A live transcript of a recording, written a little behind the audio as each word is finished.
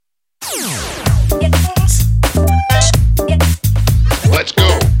Let's go.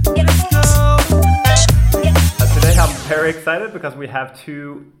 Today I'm very excited because we have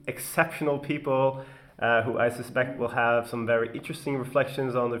two exceptional people who I suspect will have some very interesting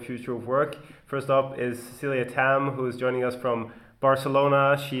reflections on the future of work. First up is Cecilia Tham, who is joining us from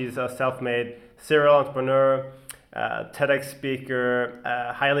Barcelona. She's a self-made serial entrepreneur, TEDx speaker,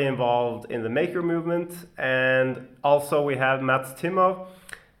 highly involved in the maker movement. And also we have Thimmer,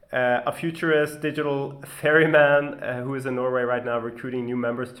 a futurist digital ferryman who is in Norway right now recruiting new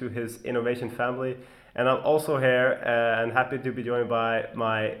members to his innovation family. And I'm also here and happy to be joined by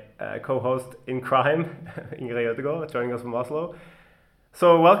my co-host in crime, Ingrid Ødegaard, joining us from Oslo.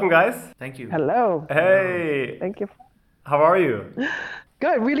 So welcome, guys. Thank you. Hello. Hey. Thank you. How are you?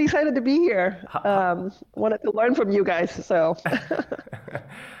 Good. Really excited to be here. Wanted to learn from you guys. So.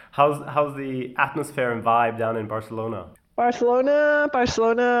 How's the atmosphere and vibe down in Barcelona? Barcelona.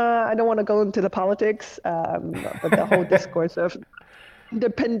 I don't want to go into the politics, but the whole discourse of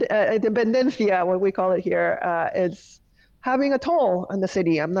dependencia, what we call it here, is having a toll on the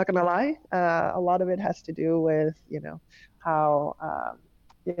city. I'm not going to lie. A lot of it has to do with, how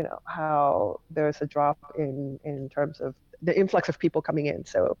there's a drop in terms of the influx of people coming in.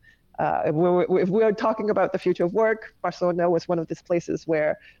 So if we're talking about the future of work, Barcelona was one of these places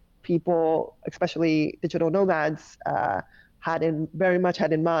where people, especially digital nomads, very much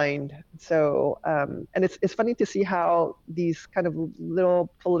had in mind. So, and it's funny to see how these kind of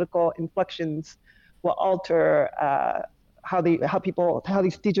little political inflections will alter how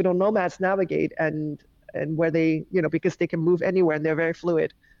these digital nomads navigate and where they, because they can move anywhere and they're very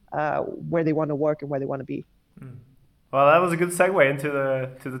fluid, where they want to work and where they want to be. Well, that was a good segue into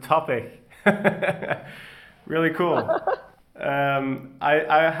the topic. Really cool.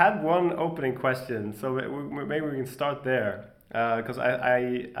 I had one opening question, so maybe we can start there, because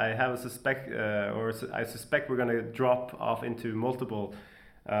I have a suspect, I suspect we're going to drop off into multiple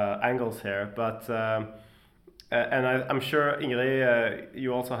angles here. But and I'm sure Ingrid,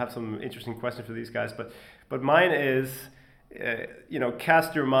 you also have some interesting questions for these guys. But mine is,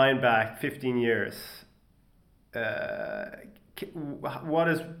 cast your mind back 15 years. What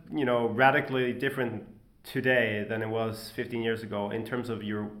is radically different today than it was 15 years ago in terms of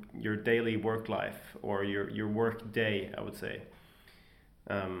your daily work life or your work day, I would say?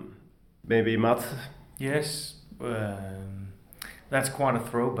 Maybe Mats? Yes, that's quite a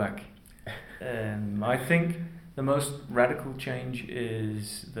throwback. I think the most radical change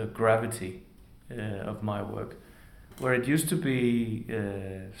is the gravity of my work, where it used to be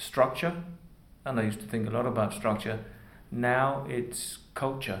structure, and I used to think a lot about structure. Now it's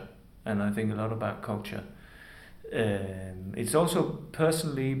culture, and I think a lot about culture. It's also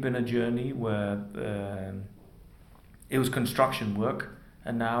personally been a journey where it was construction work,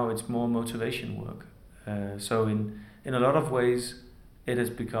 and now it's more motivation work. So in a lot of ways, it has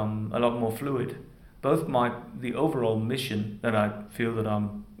become a lot more fluid. Both the overall mission that I feel that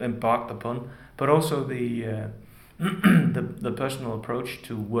I'm embarked upon, but also the the personal approach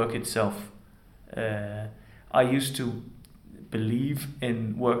to work itself. I used to believe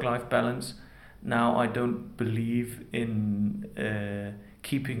in work-life balance. Now I don't believe in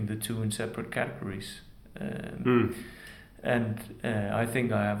keeping the two in separate categories. And I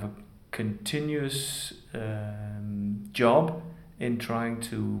think I have a continuous job in trying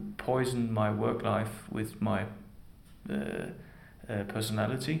to poison my work life with my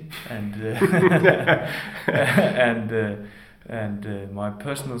personality and and my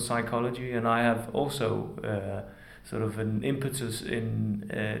personal psychology. And I have also sort of an impetus in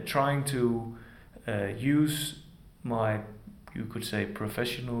trying to use my, you could say,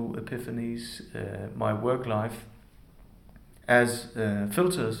 professional epiphanies, my work life, as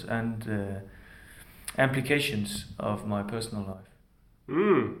filters and implications of my personal life.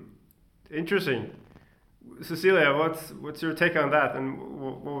 Interesting. Cecilia, what's your take on that, and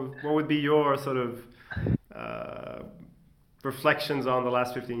what would be your sort of reflections on the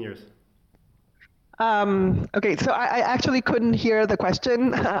last 15 years? Okay, so I actually couldn't hear the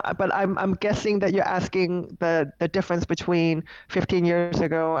question, but I'm guessing that you're asking the difference between 15 years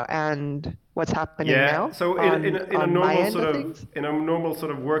ago and what's happening now. Yeah. So in a normal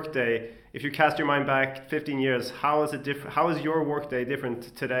sort of work day, if you cast your mind back 15 years, how is it different? How is your work day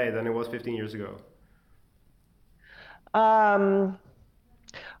different today than it was 15 years ago? Wow.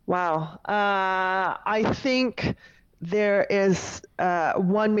 I think there is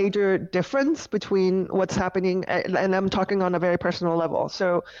one major difference between what's happening, and I'm talking on a very personal level.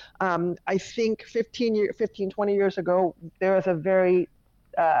 So I think 20 years ago, there was a very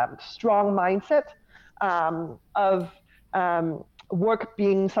strong mindset of work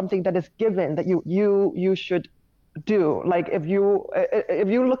being something that is given, that you should do. Like if you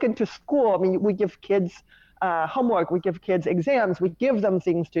look into school, I mean, we give kids homework, we give kids exams, we give them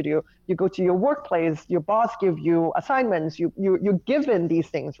things to do. You go to your workplace, your boss give you assignments, you're given these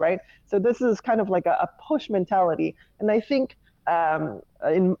things, right? So this is kind of like a push mentality, and I think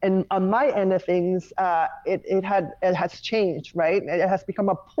in on my end of things, it has changed, right? It has become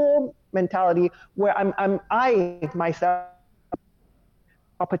a pull mentality where I myself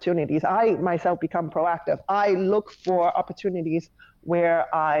opportunities. I myself become proactive. I look for opportunities where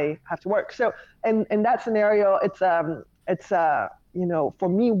I have to work. So in that scenario, it's for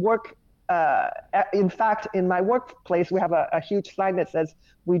me, work. In fact, in my workplace, we have a huge sign that says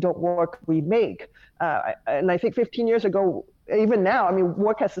 "We don't work, we make." And I think 15 years ago, even now, I mean,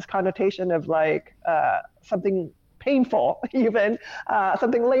 work has this connotation of like something painful, even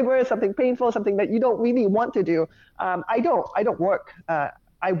something laborious, something painful, something that you don't really want to do. I don't work.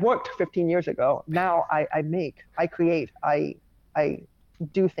 I worked 15 years ago. Now I make, I create, I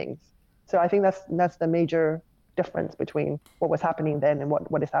do things. So I think that's the major difference between what was happening then and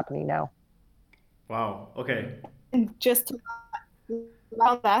what is happening now. Wow. Okay. And just to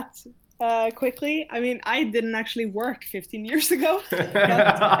add that quickly, I mean, I didn't actually work 15 years ago, but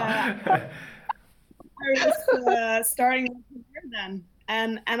I was starting here then.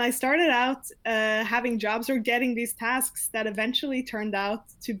 And I started out having jobs or getting these tasks that eventually turned out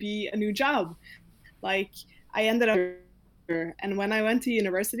to be a new job. Like I ended up, and when I went to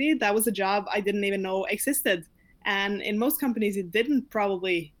university, that was a job I didn't even know existed. And in most companies, it didn't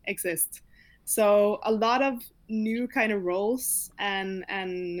probably exist. So a lot of new kind of roles and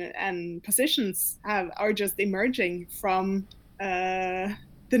positions are just emerging from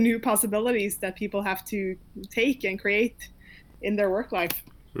the new possibilities that people have to take and create in their work life.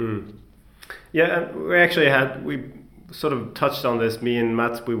 Yeah, and we sort of touched on this. Me and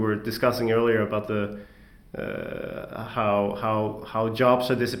Mats, we were discussing earlier about the how jobs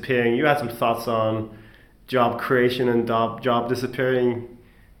are disappearing. You had some thoughts on job creation and job disappearing,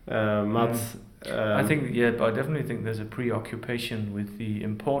 Mats. I think, yeah, but I definitely think there's a preoccupation with the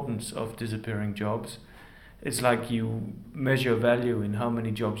importance of disappearing jobs. It's like you measure value in how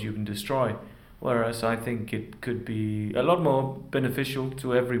many jobs you can destroy, whereas I think it could be a lot more beneficial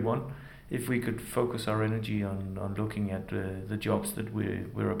to everyone if we could focus our energy on looking at the jobs that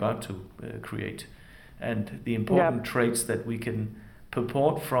we're about to create and the important traits that we can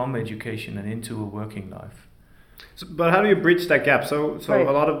purport from education and into a working life. So, but how do you bridge that gap? So right.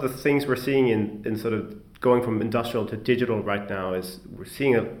 A lot of the things we're seeing in sort of going from industrial to digital right now is we're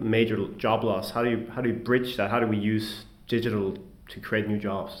seeing a major job loss. How do you bridge that? How do we use digital to create new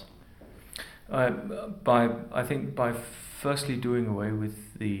jobs? I think by firstly doing away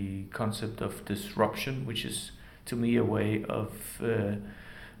with the concept of disruption, which is to me a way of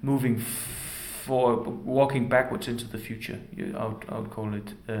walking backwards into the future. I would call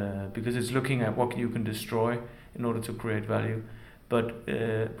it because it's looking at what you can destroy in order to create value, but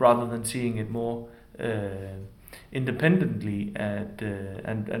rather than seeing it more independently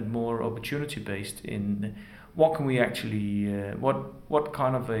and more opportunity based in what can we actually what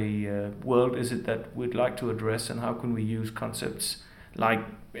kind of a world is it that we'd like to address, and how can we use concepts like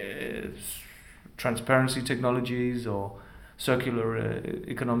transparency technologies or circular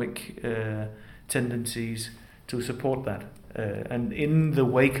economic tendencies to support that, and in the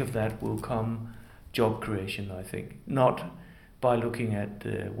wake of that will come job creation, I think, not by looking at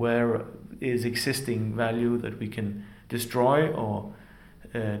where is existing value that we can destroy or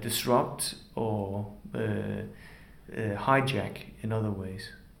disrupt or hijack in other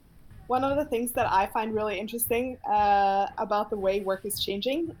ways. One of the things that I find really interesting about the way work is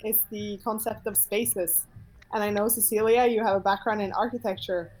changing is the concept of spaces. And I know, Cecilia, you have a background in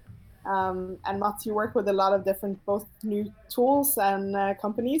architecture. And Mats, you work with a lot of different both new tools and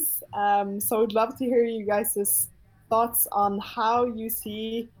companies. So I'd love to hear you guys' thoughts on how you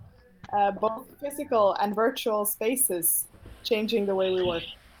see both physical and virtual spaces changing the way we work.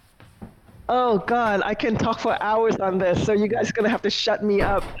 Oh God, I can talk for hours on this, so you guys are gonna have to shut me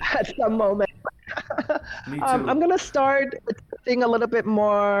up at some moment. Me too. I'm gonna start with something a little bit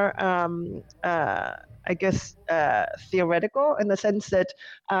more, I guess, theoretical, in the sense that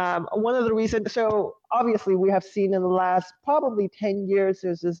one of the reasons. So obviously, we have seen in the last probably 10 years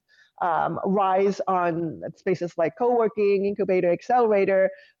there's this rise on spaces like co-working, incubator, accelerator,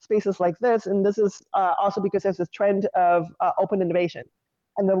 spaces like this, and this is also because there's this trend of open innovation.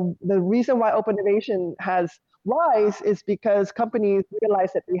 And the reason why open innovation has rise is because companies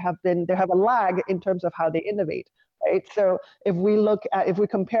realize that they have a lag in terms of how they innovate. right? So if we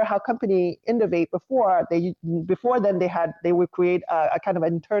compare how company innovate before then they would create a kind of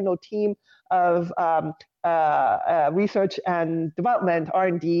internal team of research and development,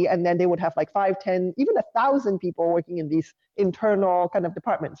 R&D, and then they would have like 5, 10, even 1,000 people working in these internal kind of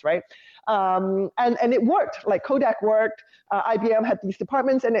departments, right? And it worked. Like Kodak worked, IBM had these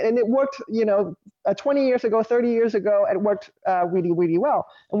departments, and it worked. 20 years ago, 30 years ago, it worked really, really well.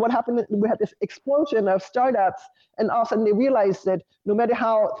 And what happened? We had this explosion of startups, and all of a sudden they realized that no matter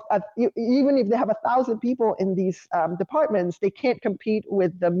how, even if they have 1,000 people in these departments, they can't compete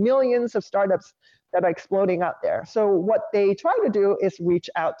with the millions of startups that are exploding out there. So what they try to do is reach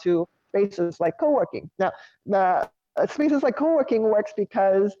out to spaces like co-working. Now, the spaces like co-working works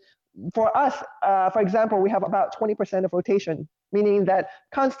because for us, for example, we have about 20% of rotation, meaning that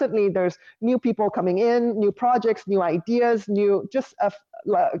constantly there's new people coming in, new projects, new ideas, just a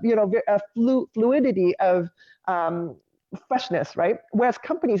fluidity of freshness, right? Whereas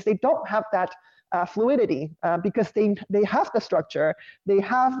companies, they don't have that fluidity because they have the structure, they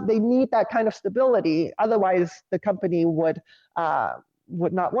need that kind of stability. Otherwise, the company would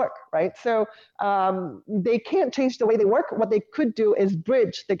not work, right? So they can't change the way they work. What they could do is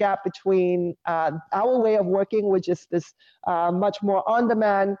bridge the gap between our way of working, which is this much more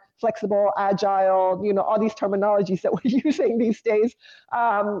on-demand, flexible, agile, all these terminologies that we're using these days,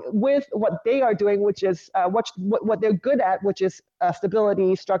 with what they are doing, which is what they're good at, which is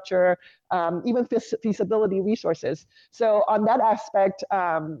stability, structure, even feasibility resources. So on that aspect,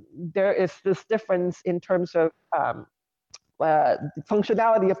 there is this difference in terms of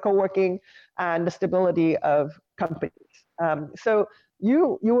functionality of co-working and the stability of companies. So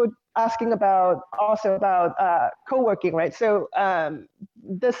you were asking also about co-working, right? So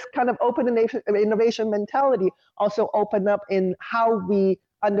this kind of open innovation mentality also opened up in how we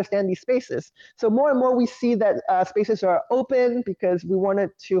understand these spaces. So more and more we see that spaces are open because we wanted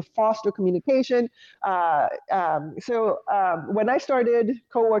to foster communication. So when I started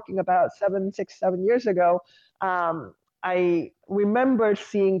co-working about 7 years ago, I remember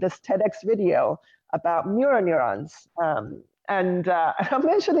seeing this TEDx video about mirror neurons. And I'm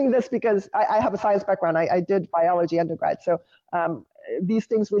mentioning this because I have a science background. I did biology undergrad. So these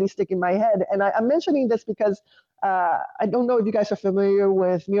things really stick in my head. And I'm mentioning this because I don't know if you guys are familiar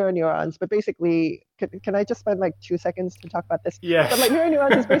with mirror neurons, but basically, can I just spend like 2 seconds to talk about this? Yes. But like mirror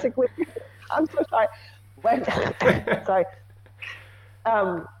neurons is basically, I'm so sorry. Sorry.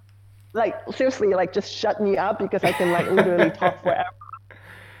 Like seriously, like just shut me up because I can like literally talk forever.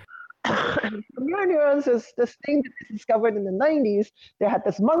 Mirror neurons is this thing that was discovered in the 90s. They had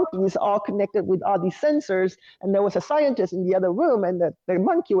this monkeys all connected with all these sensors, and there was a scientist in the other room, and the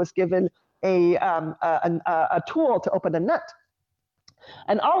monkey was given a tool to open a nut.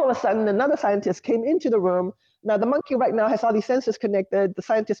 And all of a sudden, another scientist came into the room. Now, the monkey right now has all these sensors connected. The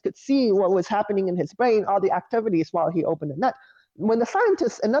scientist could see what was happening in his brain, all the activities while he opened the nut. When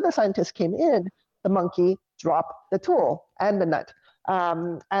another scientist came in, the monkey dropped the tool and the nut.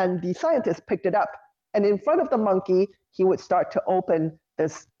 And the scientist picked it up. And in front of the monkey, he would start to open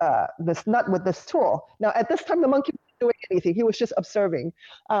this nut with this tool. Now, at this time, the monkey wasn't doing anything. He was just observing.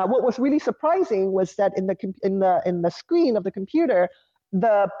 What was really surprising was that in the screen of the computer,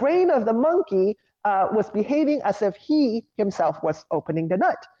 the brain of the monkey was behaving as if he himself was opening the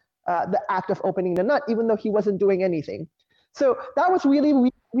nut, the act of opening the nut, even though he wasn't doing anything. So that was really,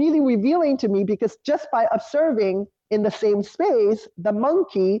 really revealing to me, because just by observing in the same space, the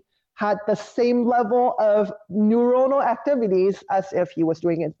monkey had the same level of neuronal activities as if he was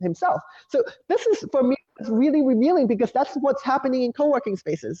doing it himself. So this is, for me, really revealing, because that's what's happening in co-working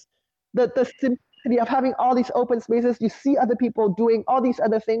spaces. The simplicity of having all these open spaces, you see other people doing all these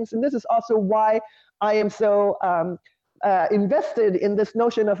other things. And this is also why I am so invested in this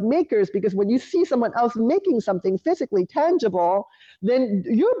notion of makers, because when you see someone else making something physically tangible, then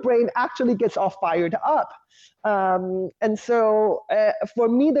your brain actually gets all fired up. And so for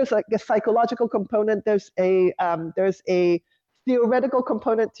me, there's like a psychological component, there's a theoretical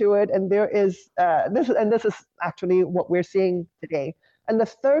component to it, and there is this is actually what we're seeing today. And the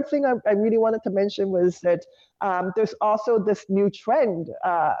third thing I really wanted to mention was that there's also this new trend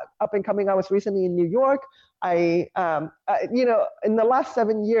up and coming. I was recently in New York. In the last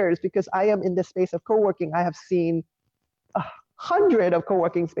 7 years, because I am in the space of co-working, I have seen 100 of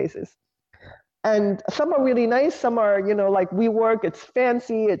co-working spaces. And some are really nice. Some are, like WeWork, it's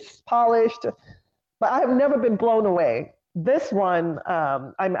fancy, it's polished, but I have never been blown away. This one,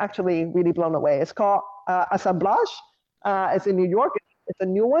 I'm actually really blown away. It's called Assemblage. It's in New York. It's a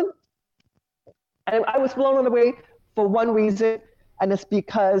new one. And I was blown away for one reason, and it's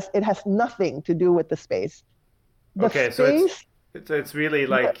because it has nothing to do with the space. The Okay, so space. it's really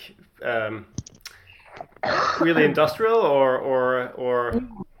like really industrial or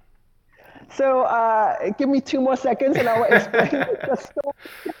So give me 2 more seconds and I will explain the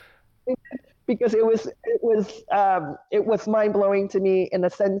story because it was mind blowing to me in the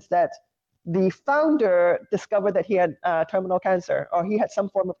sense that the founder discovered that he had terminal cancer or he had some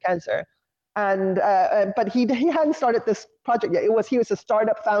form of cancer, and but he hadn't started this project yet. He was a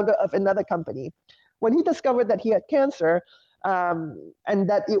startup founder of another company. When he discovered that he had cancer, and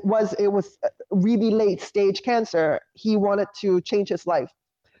that it was really late stage cancer, he wanted to change his life.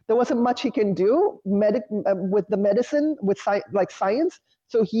 There wasn't much he can do with the medicine, with science.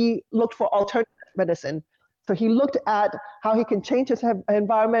 So he looked for alternative medicine. So he looked at how he can change his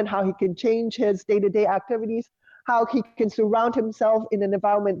environment, how he can change his day-to-day activities, how he can surround himself in an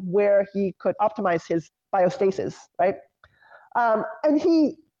environment where he could optimize his biostasis, right? And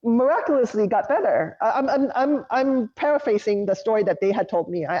he miraculously got better. I'm paraphrasing the story that they had told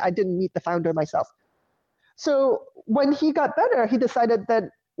me. I didn't meet the founder myself. So when he got better, he decided that,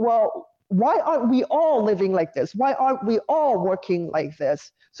 well, why aren't we all living like this? Why aren't we all working like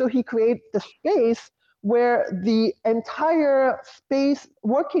this? So he created the space where the entire space,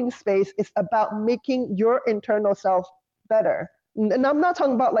 working space, is about making your internal self better. And I'm not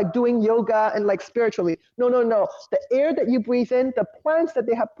talking about like doing yoga and like spiritually. No, no, no. The air that you breathe in, the plants that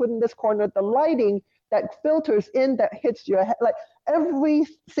they have put in this corner, the lighting that filters in, that hits your head, like every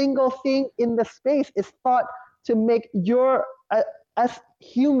single thing in the space is thought to make your as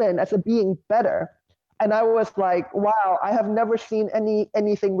human as a being better. And I was like, wow, I have never seen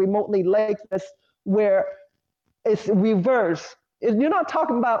anything remotely like this where it's reverse. You're not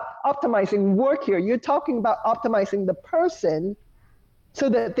talking about optimizing work here. You're talking about optimizing the person so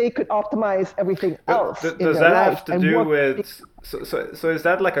that they could optimize everything but else in does their that life have to and do work. with so is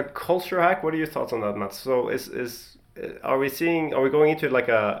that like a culture hack? What are your thoughts on that, Mats? So is are we going into like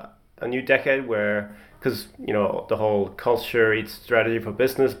a new decade where, because you know the whole culture eats strategy for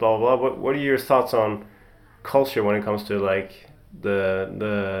business, blah blah blah. What are your thoughts on culture when it comes to like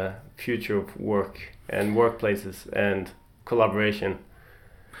the future of work and workplaces and collaboration?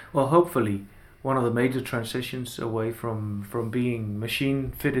 Well, hopefully, one of the major transitions away from being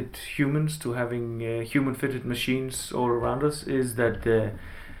machine fitted humans to having human fitted machines all around us is that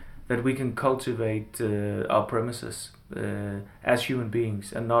we can cultivate our premises as human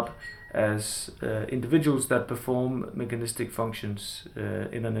beings and not as individuals that perform mechanistic functions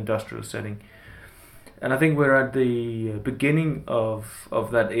in an industrial setting. And I think we're at the beginning of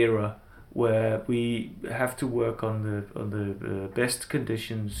that era where we have to work on the best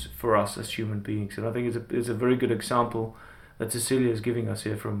conditions for us as human beings. And I think it's a very good example that Cecilia is giving us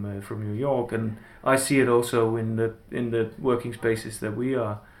here from New York, and I see it also in the working spaces that we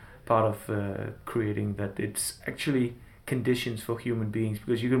are part of creating. That it's actually conditions for human beings,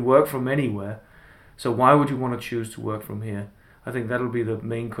 because you can work from anywhere. So why would you want to choose to work from here? I think that'll be the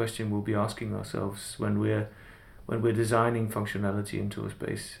main question we'll be asking ourselves when we're designing functionality into a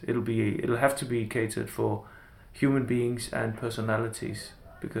space. It'll have to be catered for human beings and personalities,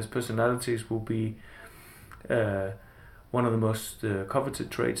 because personalities will be one of the most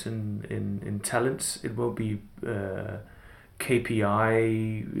coveted traits in talents. It won't be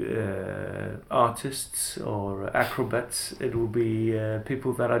KPI artists or acrobats. It will be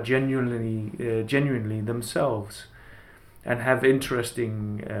people that are genuinely themselves and have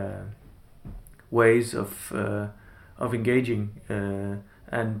interesting ways of engaging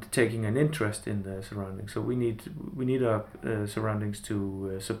and taking an interest in their surroundings. So we need our surroundings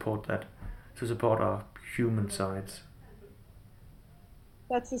to support that, to support our human sides.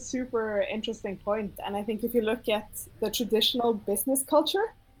 That's a super interesting point. And I think if you look at the traditional business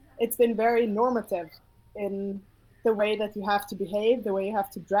culture, it's been very normative in the way that you have to behave, the way you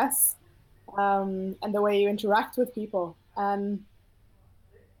have to dress, and the way you interact with people. And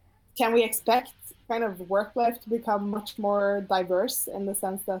can we expect kind of work life to become much more diverse in the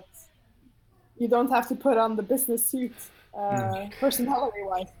sense that you don't have to put on the business suit personality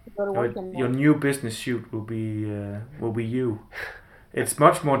wise to go to work anymore? Your new business suit will be you. It's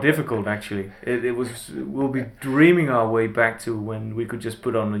much more difficult, actually. We'll be dreaming our way back to when we could just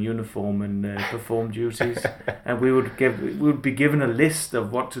put on a uniform and perform duties, and we would be given a list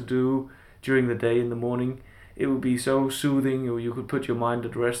of what to do during the day in the morning. It would be so soothing, or you could put your mind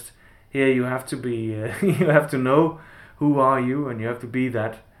at rest. Here, you have to be, you have to know who are you, and you have to be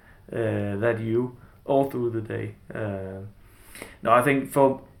that you all through the day. No, I think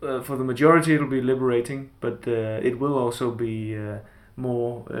for the majority it'll be liberating, but it will also be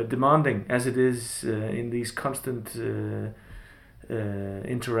more demanding, as it is in these constant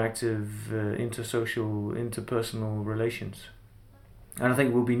interactive, intersocial, interpersonal relations. And I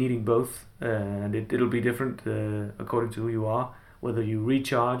think we'll be needing both, and it'll be different according to who you are, whether you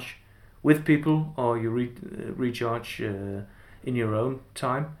recharge with people or you recharge in your own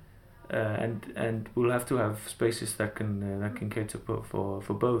time, and we'll have to have spaces that can cater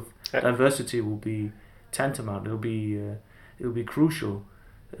for both. Diversity will be tantamount. It'll be crucial.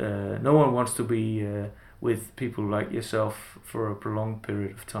 No one wants to be with people like yourself for a prolonged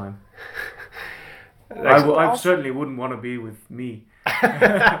period of time. I certainly wouldn't want to be with me.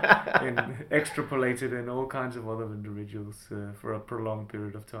 Extrapolated in all kinds of other individuals for a prolonged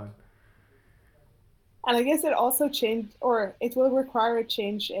period of time. And I guess it also changed, or it will require a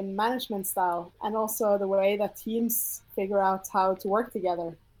change in management style and also the way that teams figure out how to work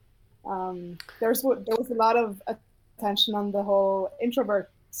together. There was a lot of attention on the whole introvert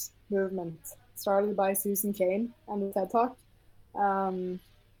movement started by Susan Cain and the TED Talk.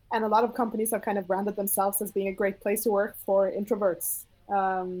 And a lot of companies have kind of branded themselves as being a great place to work for introverts.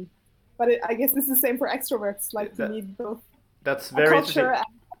 But I guess this is the same for extroverts. Like you need both. That's very interesting.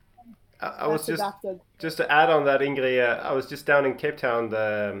 I was just to add on that, Ingrid. I was just down in Cape Town.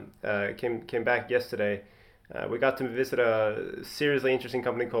 Came back yesterday. We got to visit a seriously interesting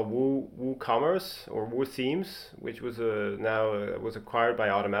company called WooCommerce or WooThemes, which was was acquired by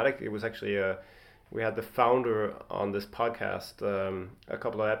Automatic. It was actually we had the founder on this podcast a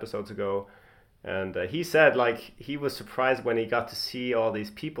couple of episodes ago, and he said like he was surprised when he got to see all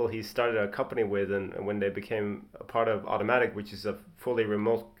these people he started a company with, and when they became a part of Automatic, which is a fully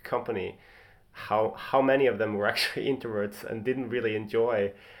remote company, how many of them were actually introverts and didn't really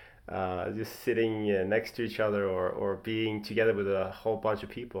enjoy just sitting next to each other or being together with a whole bunch of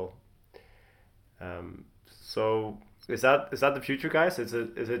people. So is that the future, guys? Is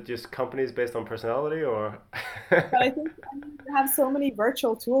it just companies based on personality, or? But I think we have so many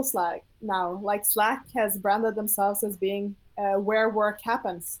virtual tools now. Like Slack has branded themselves as being where work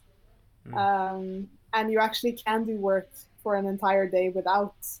happens, and you actually can do work for an entire day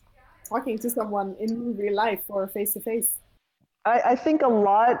without talking to someone in real life or face to face. I think a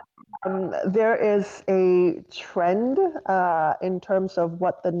lot, there is a trend in terms of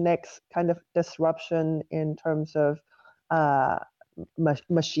what the next kind of disruption in terms of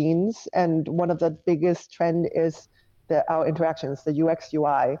machines. And one of the biggest trend is our interactions, the UX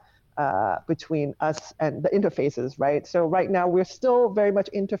UI between us and the interfaces, right? So right now we're still very much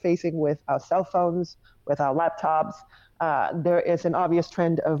interfacing with our cell phones, with our laptops. There is an obvious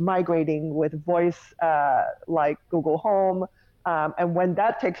trend of migrating with voice like Google Home. And when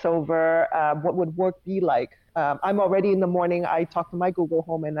that takes over, what would work be like? I'm already in the morning, I talk to my Google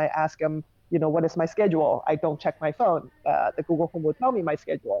Home and I ask them, what is my schedule? I don't check my phone. The Google Home will tell me my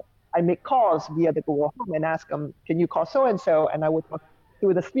schedule. I make calls via the Google Home and ask them, can you call so-and-so? And I would talk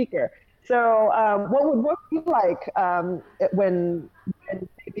through the speaker. So what would work be like when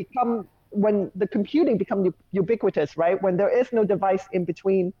the computing becomes ubiquitous, right? When there is no device in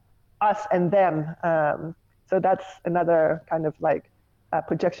between us and them. So that's another kind of like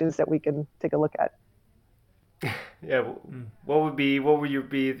projections that we can take a look at. Yeah, what would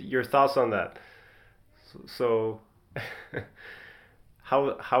your thoughts on that? So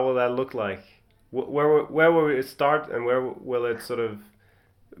how will that look like? Where will it start and where will it sort of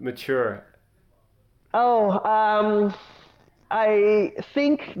mature? I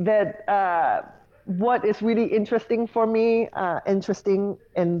think that what is really interesting for me, interesting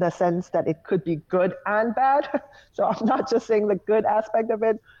in the sense that it could be good and bad. So I'm not just saying the good aspect of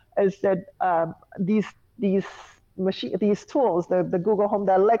it, is that these tools, the Google Home,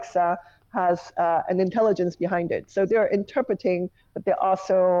 the Alexa, has an intelligence behind it. So they're interpreting, but they're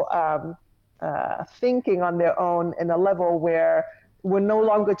also thinking on their own in a level where we're no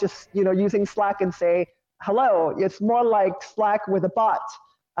longer just using Slack and say hello. It's more like Slack with a bot,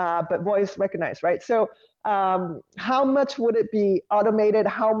 but voice recognized, right? So how much would it be automated?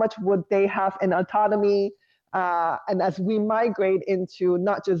 How much would they have an autonomy? And as we migrate into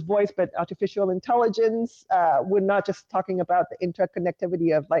not just voice, but artificial intelligence, we're not just talking about the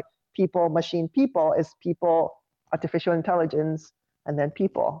interconnectivity of like people, machine, people, is people, artificial intelligence, and then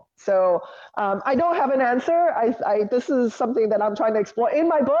people. So I don't have an answer. This is something that I'm trying to explore. In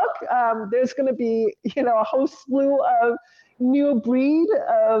my book, there's going to be a whole slew of new breed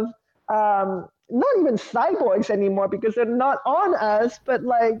of not even cyborgs anymore because they're not on us, but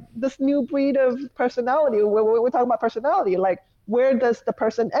like this new breed of personality. We're talking about personality, like where does the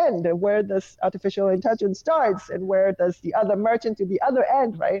person end and where does artificial intelligence starts and where does the other merge into the other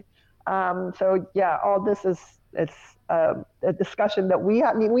end, right? So yeah, all this is a discussion that we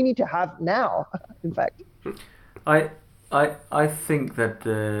need to have now, in fact. I I think that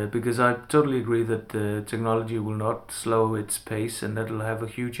because I totally agree that the technology will not slow its pace and that it'll have a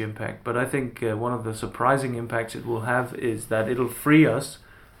huge impact. But I think one of the surprising impacts it will have is that it'll free us,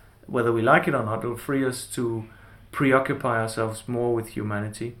 whether we like it or not, it'll free us to preoccupy ourselves more with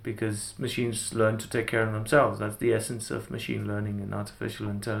humanity because machines learn to take care of themselves. That's the essence of machine learning and artificial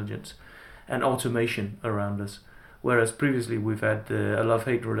intelligence and automation around us. Whereas previously we've had a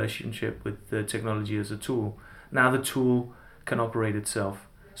love-hate relationship with the technology as a tool. Now the tool can operate itself,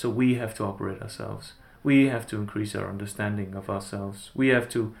 so we have to operate ourselves. We have to increase our understanding of ourselves. We have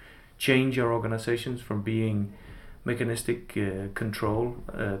to change our organizations from being mechanistic control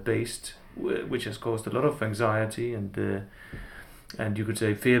based, which has caused a lot of anxiety and you could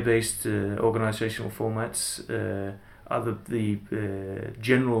say fear-based organizational formats are the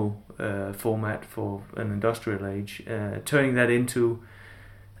general format for an industrial age, turning that into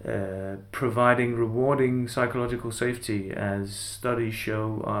providing rewarding psychological safety, as studies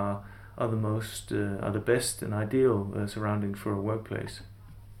show are the best and ideal surroundings for a workplace.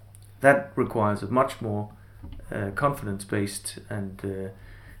 That requires a much more confidence-based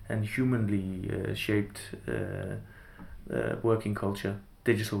and humanly shaped working culture,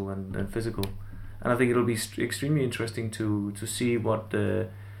 digital and physical. And I think it'll be extremely interesting to see what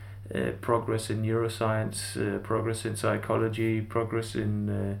progress in neuroscience, progress in psychology, progress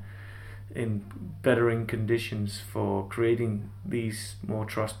in bettering conditions for creating these more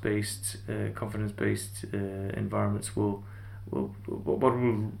trust-based, confidence-based environments what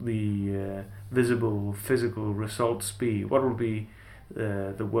will the visible physical results be? What will be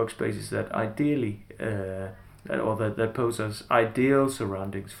the workspaces that ideally or that pose as ideal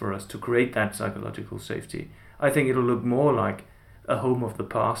surroundings for us to create that psychological safety? I think it'll look more like a home of the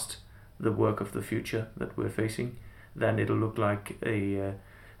past, the work of the future that we're facing, than it'll look like a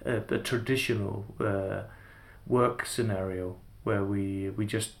traditional work scenario where we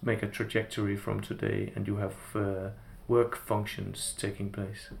just make a trajectory from today and you have work functions taking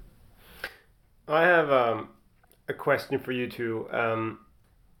place. I have a question for you two.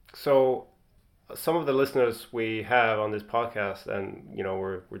 So some of the listeners we have on this podcast, and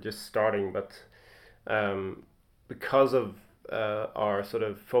we're just starting, but because of our sort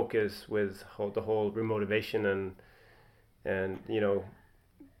of focus with the whole remotivation and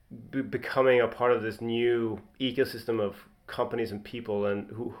becoming a part of this new ecosystem of companies and people, and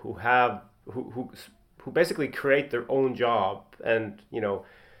who basically create their own job, and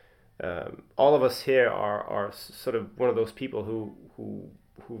all of us here are sort of one of those people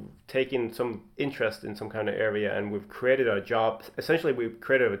who've taken some interest in some kind of area, and we've created a job. Essentially, we've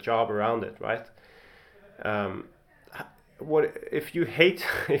created a job around it, right? What if you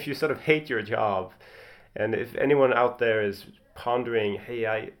sort of hate your job, and if anyone out there is pondering, hey,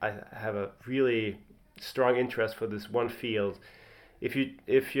 I have a really strong interest for this one field. If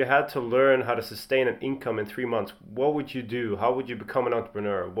you had to learn how to sustain an income in 3 months, what would you do? How would you become an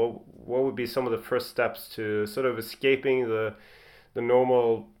entrepreneur? What would be some of the first steps to sort of escaping the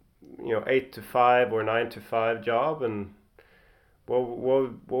normal 8 to 5 or 9 to 5 job? And what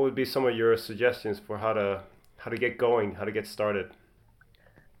would be some of your suggestions for how to get going, how to get started?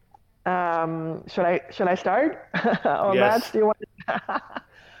 Should I start? Or Yes. Mads, do you want to?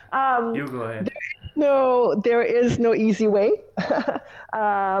 You go ahead. There is no easy way.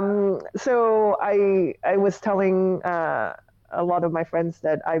 So I was telling a lot of my friends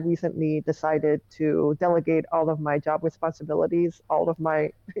that I recently decided to delegate all of my job responsibilities, all of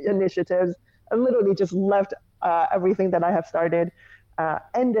my initiatives. I literally just left everything that I have started,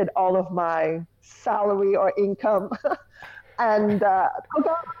 ended all of my salary or income, and took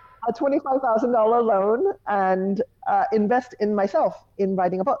out a $25,000 loan and invest in myself in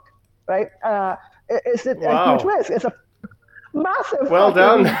writing a book. Right? It's a huge risk. It's a massive. Well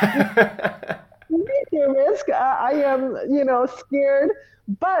done. Major risk. I am, scared.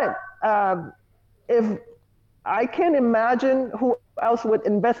 But if I can imagine who else would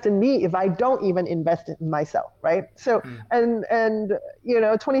invest in me if I don't even invest in myself, right? So, and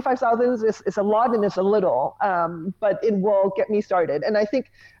 $25,000 is a lot and it's a little, but it will get me started. And I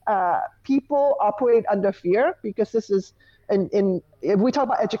think people operate under fear because this is. If we talk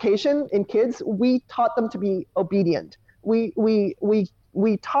about education in kids, we taught them to be obedient. We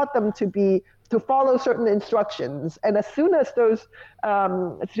taught them to follow certain instructions, and as soon as those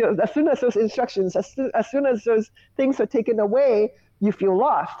instructions, as soon as those things are taken away, you feel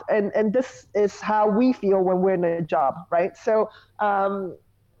lost. And this is how we feel when we're in a job, right? So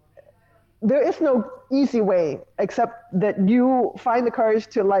there is no easy way except that you find the courage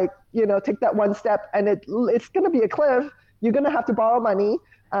to take that one step, and it's going to be a cliff. You're going to have to borrow money.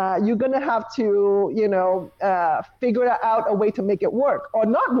 You're going to have to, figure out a way to make it work or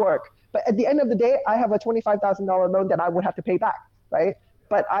not work. But at the end of the day, I have a $25,000 loan that I would have to pay back, right?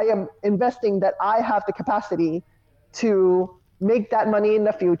 But I am investing that I have the capacity to make that money in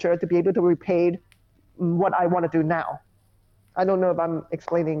the future to be able to repay what I want to do now. I don't know if I'm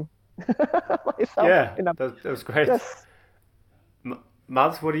explaining myself Yeah, enough. that was great. Just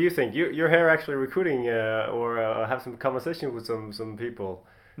Mads, what do you think? You're here actually recruiting or have some conversation with some people.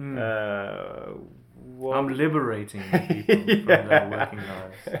 What... I'm liberating people from their working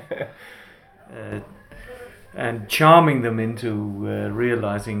lives and charming them into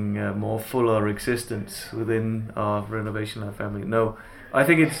realizing a more fuller existence within our Renovation Life family. No, I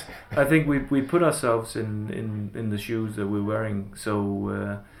think we put ourselves in the shoes that we're wearing.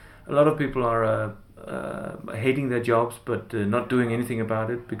 So a lot of people are hating their jobs, but not doing anything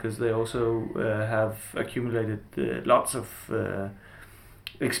about it because they also have accumulated lots of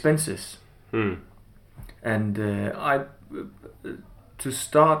expenses. And to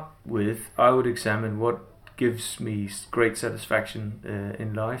start with, I would examine what gives me great satisfaction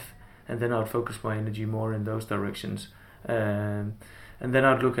in life, and then I'd focus my energy more in those directions. And then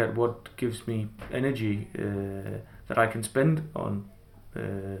I'd look at what gives me energy that I can spend on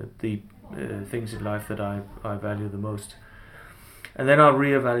the things in life that I value the most. And then I'll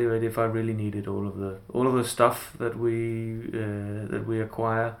reevaluate if I really needed all of the stuff that we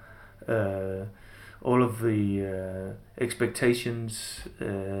acquire, all of the expectations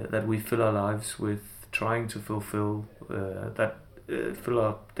that we fill our lives with, trying to fulfill that fill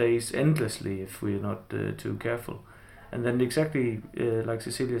our days endlessly if we're not too careful. And then exactly like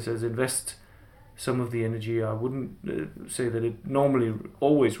Cecilia says, invest some of the energy. I wouldn't say that it normally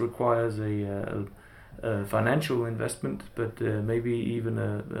always requires a financial investment, but maybe even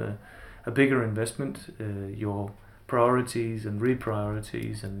a bigger investment, your priorities and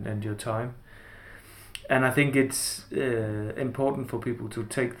repriorities and your time. And I think it's important for people to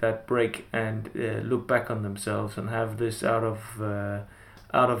take that break and look back on themselves and have this out of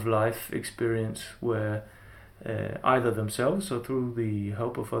life experience where either themselves or through the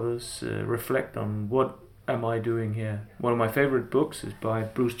help of others reflect on what am I doing here. One of my favorite books is by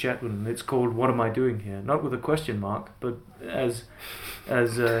Bruce Chatwin, and it's called What Am I Doing Here? Not with a question mark, but as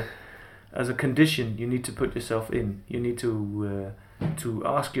a condition you need to put yourself in. You need to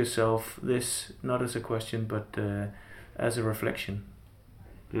ask yourself this not as a question but as a reflection.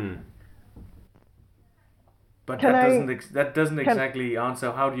 But that doesn't exactly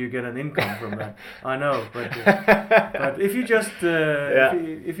answer how do you get an income from that. I know, but if you just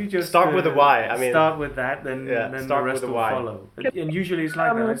if you just start with the why. I mean, start with that, then the rest will follow. And usually it's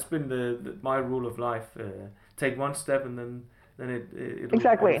like that. It's been my rule of life. Take one step and then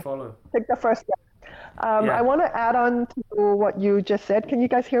it'll follow. Take the first step. I want to add on to what you just said. Can you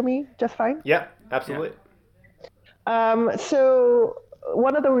guys hear me just fine? Yeah, absolutely. So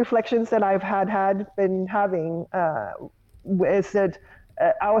one of the reflections that I've been having is that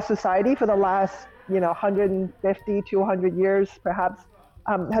our society for the last 150, 200 years perhaps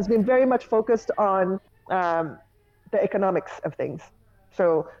has been very much focused on the economics of things.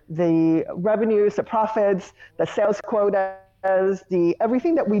 So the revenues, the profits, the sales quotas,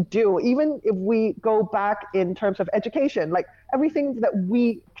 everything that we do, even if we go back in terms of education, like everything that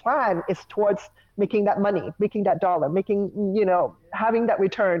we plan is towards making that money, making that dollar, having that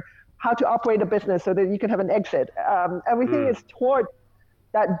return, how to operate a business so that you can have an exit. Everything is toward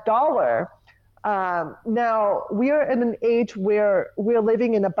that dollar. Now we are in an age where we're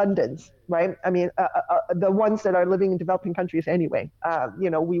living in abundance, right? I mean, the ones that are living in developing countries anyway.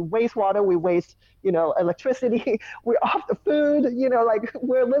 We waste water, we waste, electricity, we're off the food,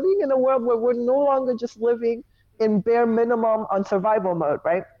 we're living in a world where we're no longer just living in bare minimum on survival mode,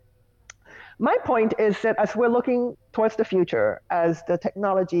 right? My point is that as we're looking towards the future, as the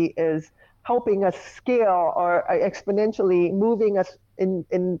technology is helping us scale or exponentially moving us in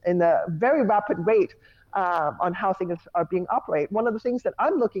a very rapid rate on how things are being operated. One of the things that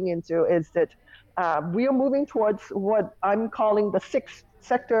I'm looking into is that we are moving towards what I'm calling the sixth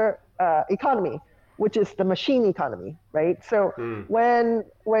sector economy, which is the machine economy, right? So when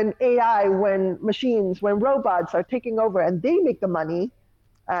AI, when machines, when robots are taking over and they make the money,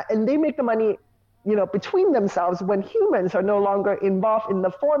 between themselves, when humans are no longer involved in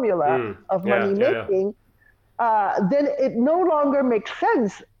the formula of money making, then it no longer makes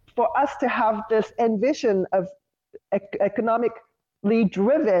sense for us to have this envision of economically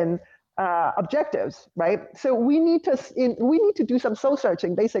driven objectives, right? So we need to do some soul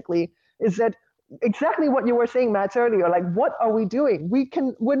searching. Basically, is that exactly what you were saying, Matt, earlier? Like, what are we doing?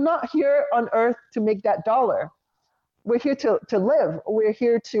 We're not here on Earth to make that dollar. we're here to live. We're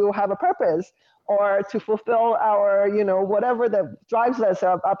here to have a purpose or to fulfill our, whatever that drives us,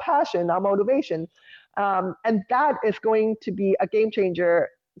 our passion, our motivation. And that is going to be a game changer.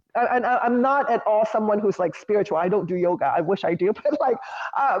 And I'm not at all someone who's like spiritual. I don't do yoga. I wish I do, but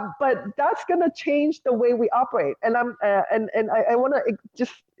but that's gonna change the way we operate. And I want to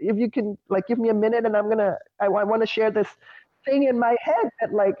just, if you can like give me a minute, and I want to share this thing in my head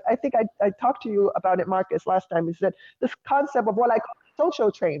that like I think I talked to you about it, Marcus, last time. Is that this concept of what I call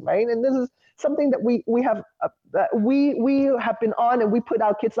social train, right? And this is something that we have been on, and we put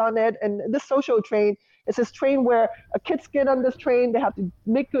our kids on it. And this social train is this train where kids get on this train. They have to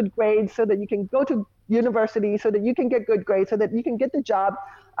make good grades so that you can go to university, so that you can get good grades, so that you can get the job,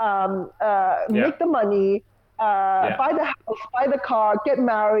 make the money, buy the house, buy the car, get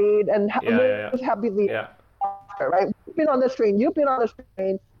married, and live happily after, right? We've been on this train. You've been on this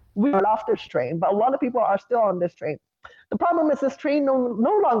train. We're off this train, but a lot of people are still on this train. The problem is this train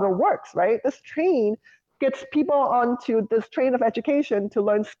no longer works, right? This train gets people onto this train of education to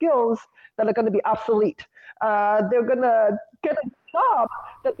learn skills that are going to be obsolete. They're going to get a job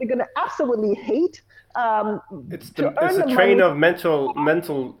that they're going to absolutely hate. It's a train of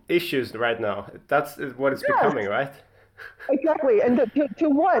mental issues right now. That's what it's becoming, right? Exactly. And to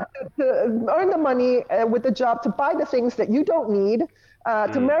what? To earn the money with the job, to buy the things that you don't need,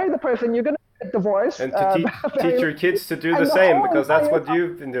 to marry the person you're going to get divorced. And to teach your kids to do the same, because that's what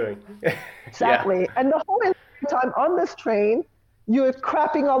you've been doing. Exactly. And the whole time on this train, you're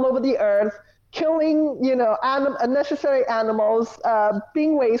crapping all over the earth, killing, unnecessary animals,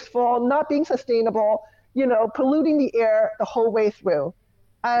 being wasteful, not being sustainable, polluting the air the whole way through.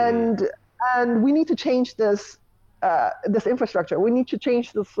 And we need to change this infrastructure. We need to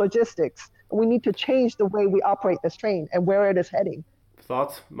change this logistics. We need to change the way we operate this train and where it is heading.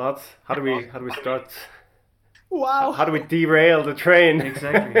 Thoughts, Mats? How do we start? Wow. How do we derail the train?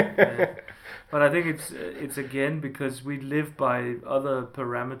 Exactly. But I think it's again because we live by other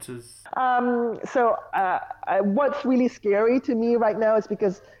parameters. So what's really scary to me right now is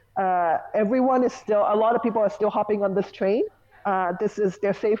because a lot of people are still hopping on this train. This is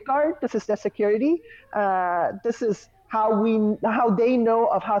their safeguard. This is their security. This is how they know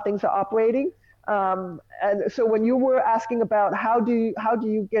of how things are operating. And so when you were asking about how do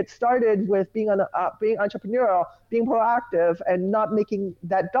you get started with being entrepreneurial, being proactive, and not making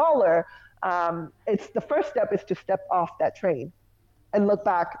that dollar, it's the first step is to step off that train and look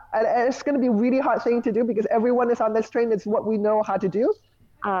back. And it's going to be a really hard thing to do because everyone is on this train. It's what we know how to do.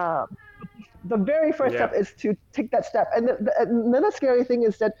 The very first step is to take that step. And another scary thing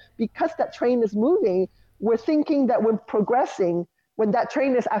is that because that train is moving, we're thinking that we're progressing when that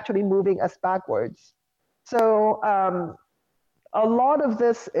train is actually moving us backwards. So a lot of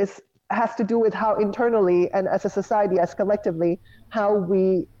this has to do with how internally and as a society, as collectively, how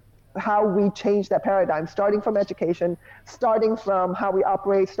we change that paradigm, starting from education, starting from how we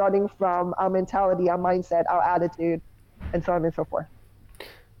operate, starting from our mentality, our mindset, our attitude, and so on and so forth.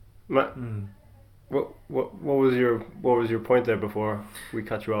 What was your point there before we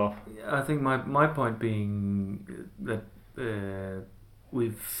cut you off? I think my point being that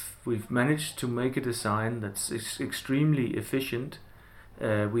we've managed to make a design that's extremely efficient.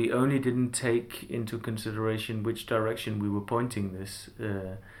 We only didn't take into consideration which direction we were pointing this,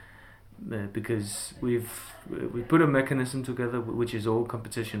 because we put a mechanism together which is all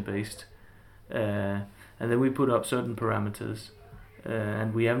competition based, and then we put up certain parameters.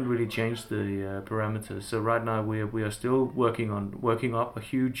 And we haven't really changed the parameters. So right now we are still working up a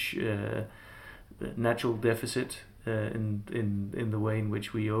huge natural deficit in the way in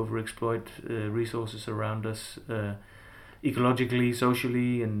which we overexploit resources around us, ecologically,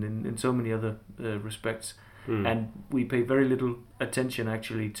 socially, and in so many other respects. And we pay very little attention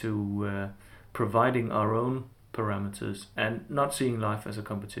actually to providing our own parameters and not seeing life as a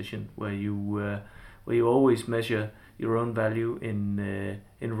competition where you always measure your own value in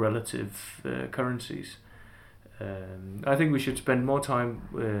relative currencies. I think we should spend more time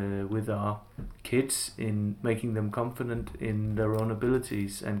with our kids in making them confident in their own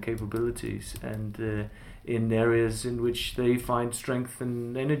abilities and capabilities, and in areas in which they find strength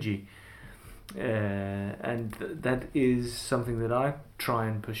and energy. And that is something that I try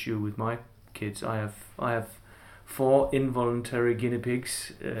and pursue with my kids. I have 4 involuntary guinea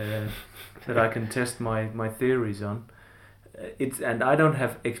pigs that I can test my theories on. And I don't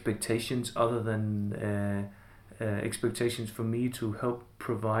have expectations other than expectations for me to help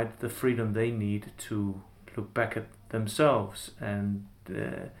provide the freedom they need to look back at themselves and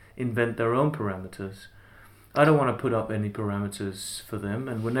invent their own parameters. I don't want to put up any parameters for them,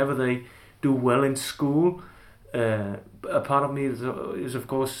 and whenever they do well in school, A part of me is of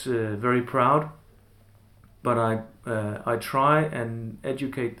course very proud, but I try and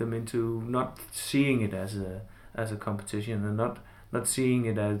educate them into not seeing it as a competition, and not seeing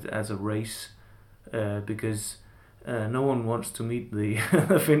it as a race, because no one wants to meet the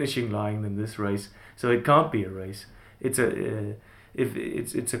finishing line in this race, so it can't be a race. It's a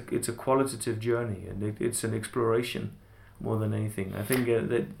qualitative journey, and it's an exploration more than anything. I think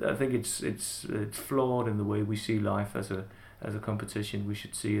it's flawed in the way we see life as a competition. We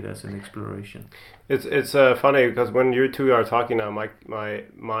should see it as an exploration. It's funny because when you two are talking now, my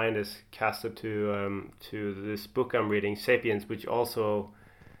mind is casted to this book I'm reading, *Sapiens*, which also,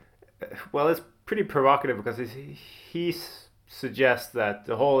 well, it's pretty provocative because he suggests that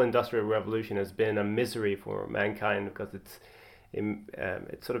the whole industrial revolution has been a misery for mankind because it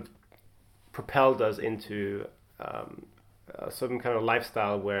sort of propelled us into a certain kind of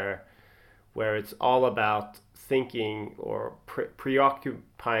lifestyle where it's all about thinking or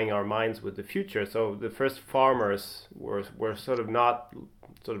preoccupying our minds with the future. So the first farmers were sort of not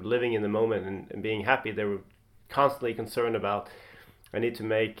sort of living in the moment and being happy. They were constantly concerned about, I need to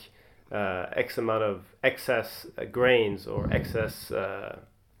make X amount of excess grains or excess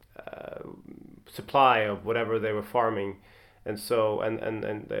supply of whatever they were farming, and so and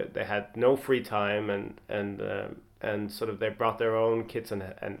they had no free time, and sort of they brought their own kids and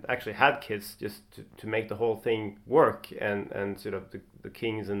actually had kids just to make the whole thing work, and sort of the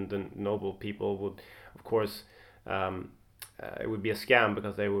kings and the noble people would, of course, it would be a scam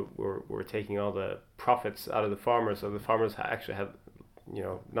because they were taking all the profits out of the farmers, so the farmers actually had,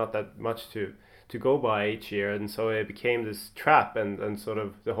 not that much to go by each year, and so it became this trap, and sort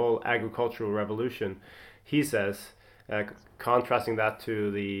of the whole agricultural revolution, he says, contrasting that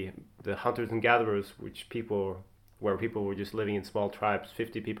to the hunters and gatherers, where people were just living in small tribes,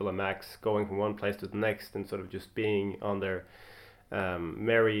 50 people a max, going from one place to the next and sort of just being on their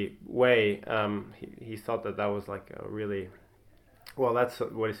merry way. He thought that was like a really, well, that's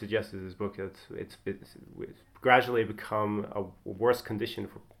what he suggests in his book. It's gradually become a worse condition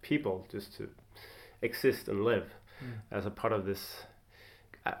for people just to exist and live as a part of this,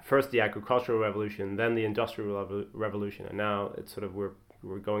 first the agricultural revolution, then the industrial revolution, and now it's sort of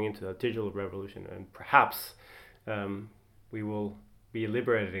we're going into a digital revolution, and perhaps we will be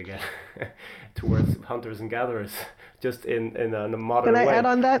liberated again towards hunters and gatherers, just in a modern way. Can I add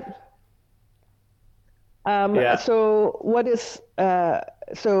on that? Yeah. So what is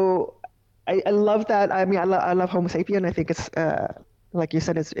so I love that. I mean, I love Homo sapien. I think it's like you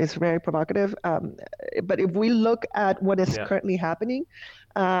said, it's very provocative. But if we look at what is currently happening,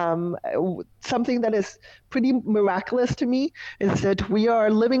 something that is pretty miraculous to me is that we are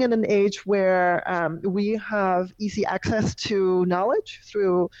living in an age where we have easy access to knowledge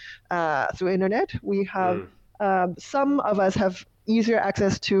through internet. We have some of us have easier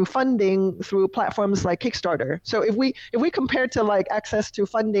access to funding through platforms like Kickstarter. So if we compare to like access to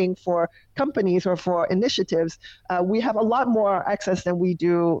funding for companies or for initiatives, we have a lot more access than we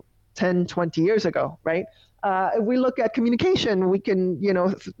do 10, 20 years ago, right? If we look at communication, we can,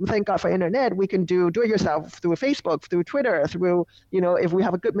 thank God for internet, we can do it yourself through Facebook, through Twitter, through, if we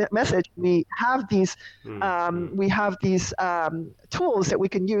have a good message, we have these tools that we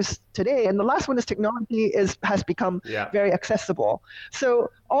can use today. And the last one is technology has become very accessible.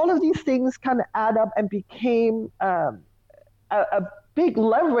 So all of these things kind of add up and became a big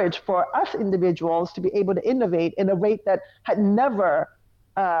leverage for us individuals to be able to innovate in a rate that had never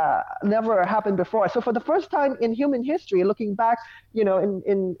happened before. So for the first time in human history, looking back, in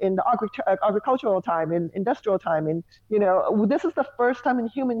the agricultural time, in industrial time, this is the first time in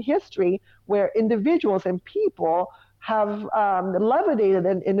human history where individuals and people have levitated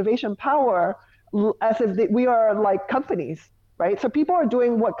an innovation power as if we are like companies, right? So people are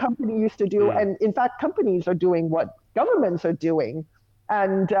doing what companies used to do, and in fact, companies are doing what governments are doing,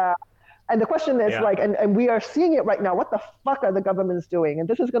 and the question is and we are seeing it right now. What the fuck are the governments doing? And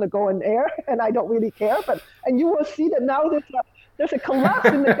this is going to go in air, and I don't really care. And you will see that now there's a collapse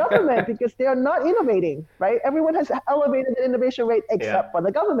in the government because they are not innovating, right? Everyone has elevated the innovation rate except for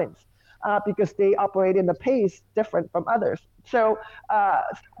the governments because they operate in a pace different from others. So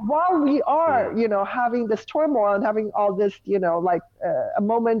while we are, having this turmoil and having all this, a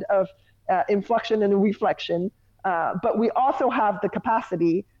moment of inflection and reflection, but we also have the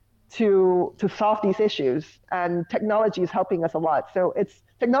capacity to solve these issues, and technology is helping us a lot. So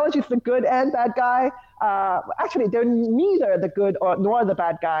technology is the good and bad guy. Actually, they're neither the good nor the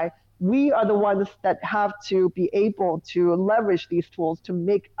bad guy. We are the ones that have to be able to leverage these tools to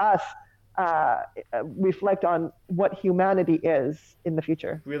make us reflect on what humanity is in the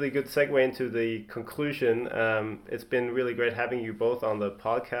future. Really good segue into the conclusion. It's been really great having you both on the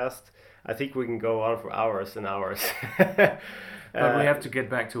podcast. I think we can go on for hours and hours. But we have to get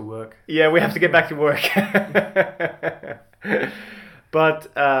back to work. Yeah, we have to get back to work.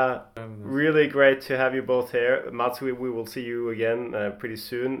 But really great to have you both here. Mats, we will see you again pretty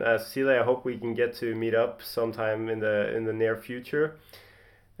soon. Cecilia, I hope we can get to meet up sometime in the near future.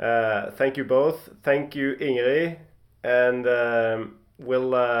 Thank you both. Thank you, Ingrid. And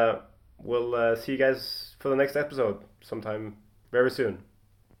we'll see you guys for the next episode sometime very soon.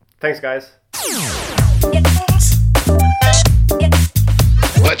 Thanks, guys.